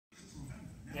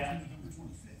Yeah.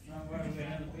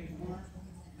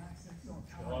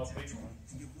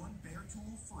 Get one bare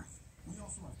tool free. We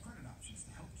also have credit options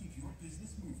to help keep your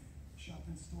business moving. Shop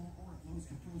in store or at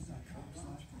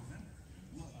lowescompros.com/preventer.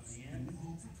 Lowe's, the new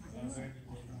home for pros.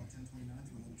 Offer valid 10/29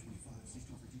 through 11/25. See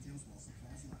store for details while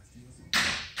supplies last. U.S.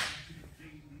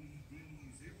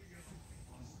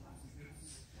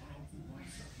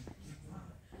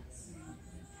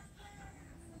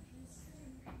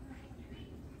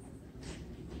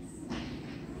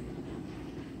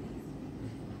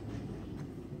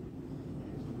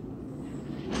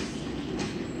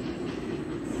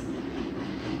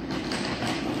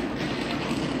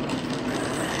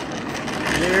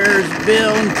 There's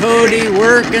Bill and Cody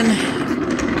working,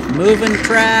 moving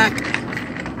track.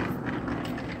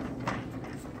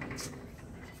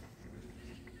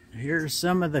 Here's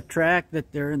some of the track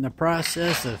that they're in the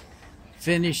process of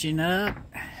finishing up.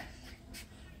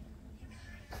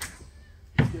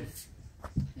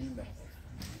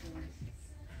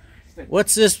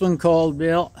 What's this one called,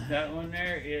 Bill? That one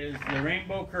there is the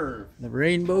Rainbow Curve. The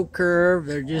Rainbow Curve.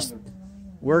 They're just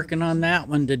working on that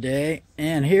one today.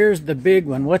 And here's the big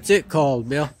one. What's it called,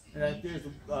 Bill? There's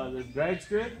the drag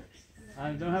strip.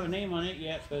 I don't have a name on it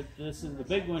yet, but this is the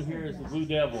big one here is the Blue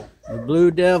Devil. The Blue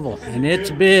Devil, and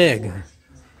it's big. And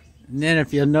then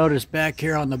if you'll notice back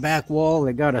here on the back wall,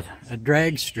 they got a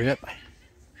drag strip.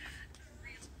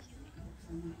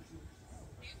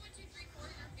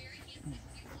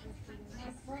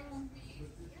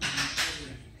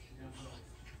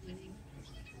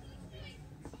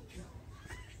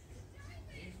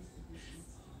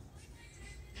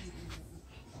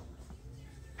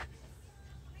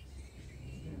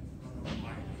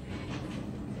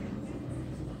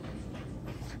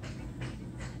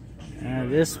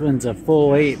 This one's a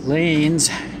full 8 lanes.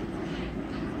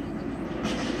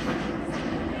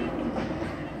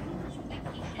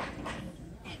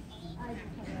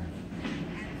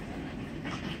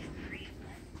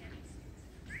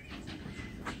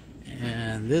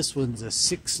 And this one's a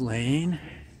 6 lane.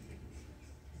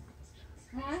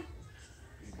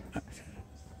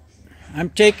 I'm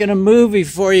taking a movie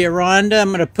for you, Rhonda. I'm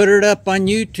going to put it up on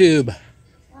YouTube.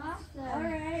 Awesome. All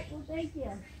right. Well, thank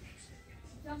you.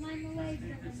 Don't mind the wait.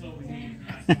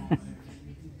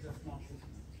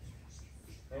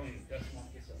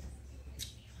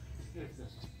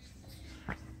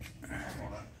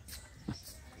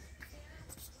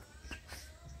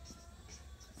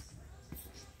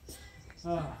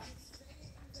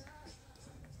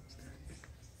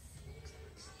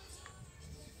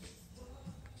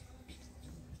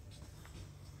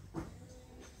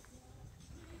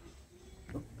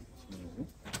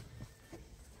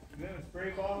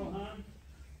 Spray bottle, huh?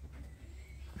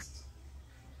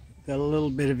 Got a little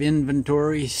bit of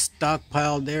inventory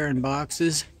stockpiled there in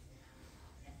boxes.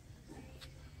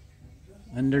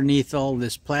 Underneath all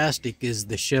this plastic is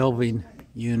the shelving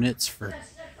units for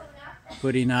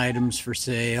putting items for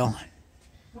sale.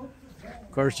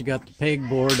 Of course, you got the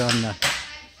pegboard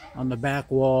on the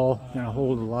back wall, gonna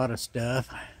hold a lot of stuff.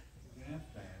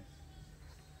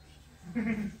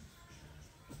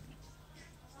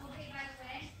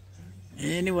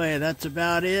 Anyway, that's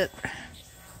about it.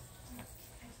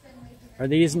 Are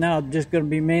these now just going to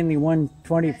be mainly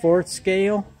 1/24th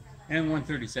scale? And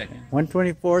 1/32.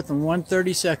 1/24th and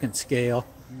 1/32 scale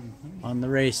on the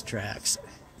racetracks.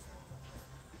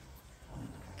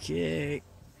 Okay.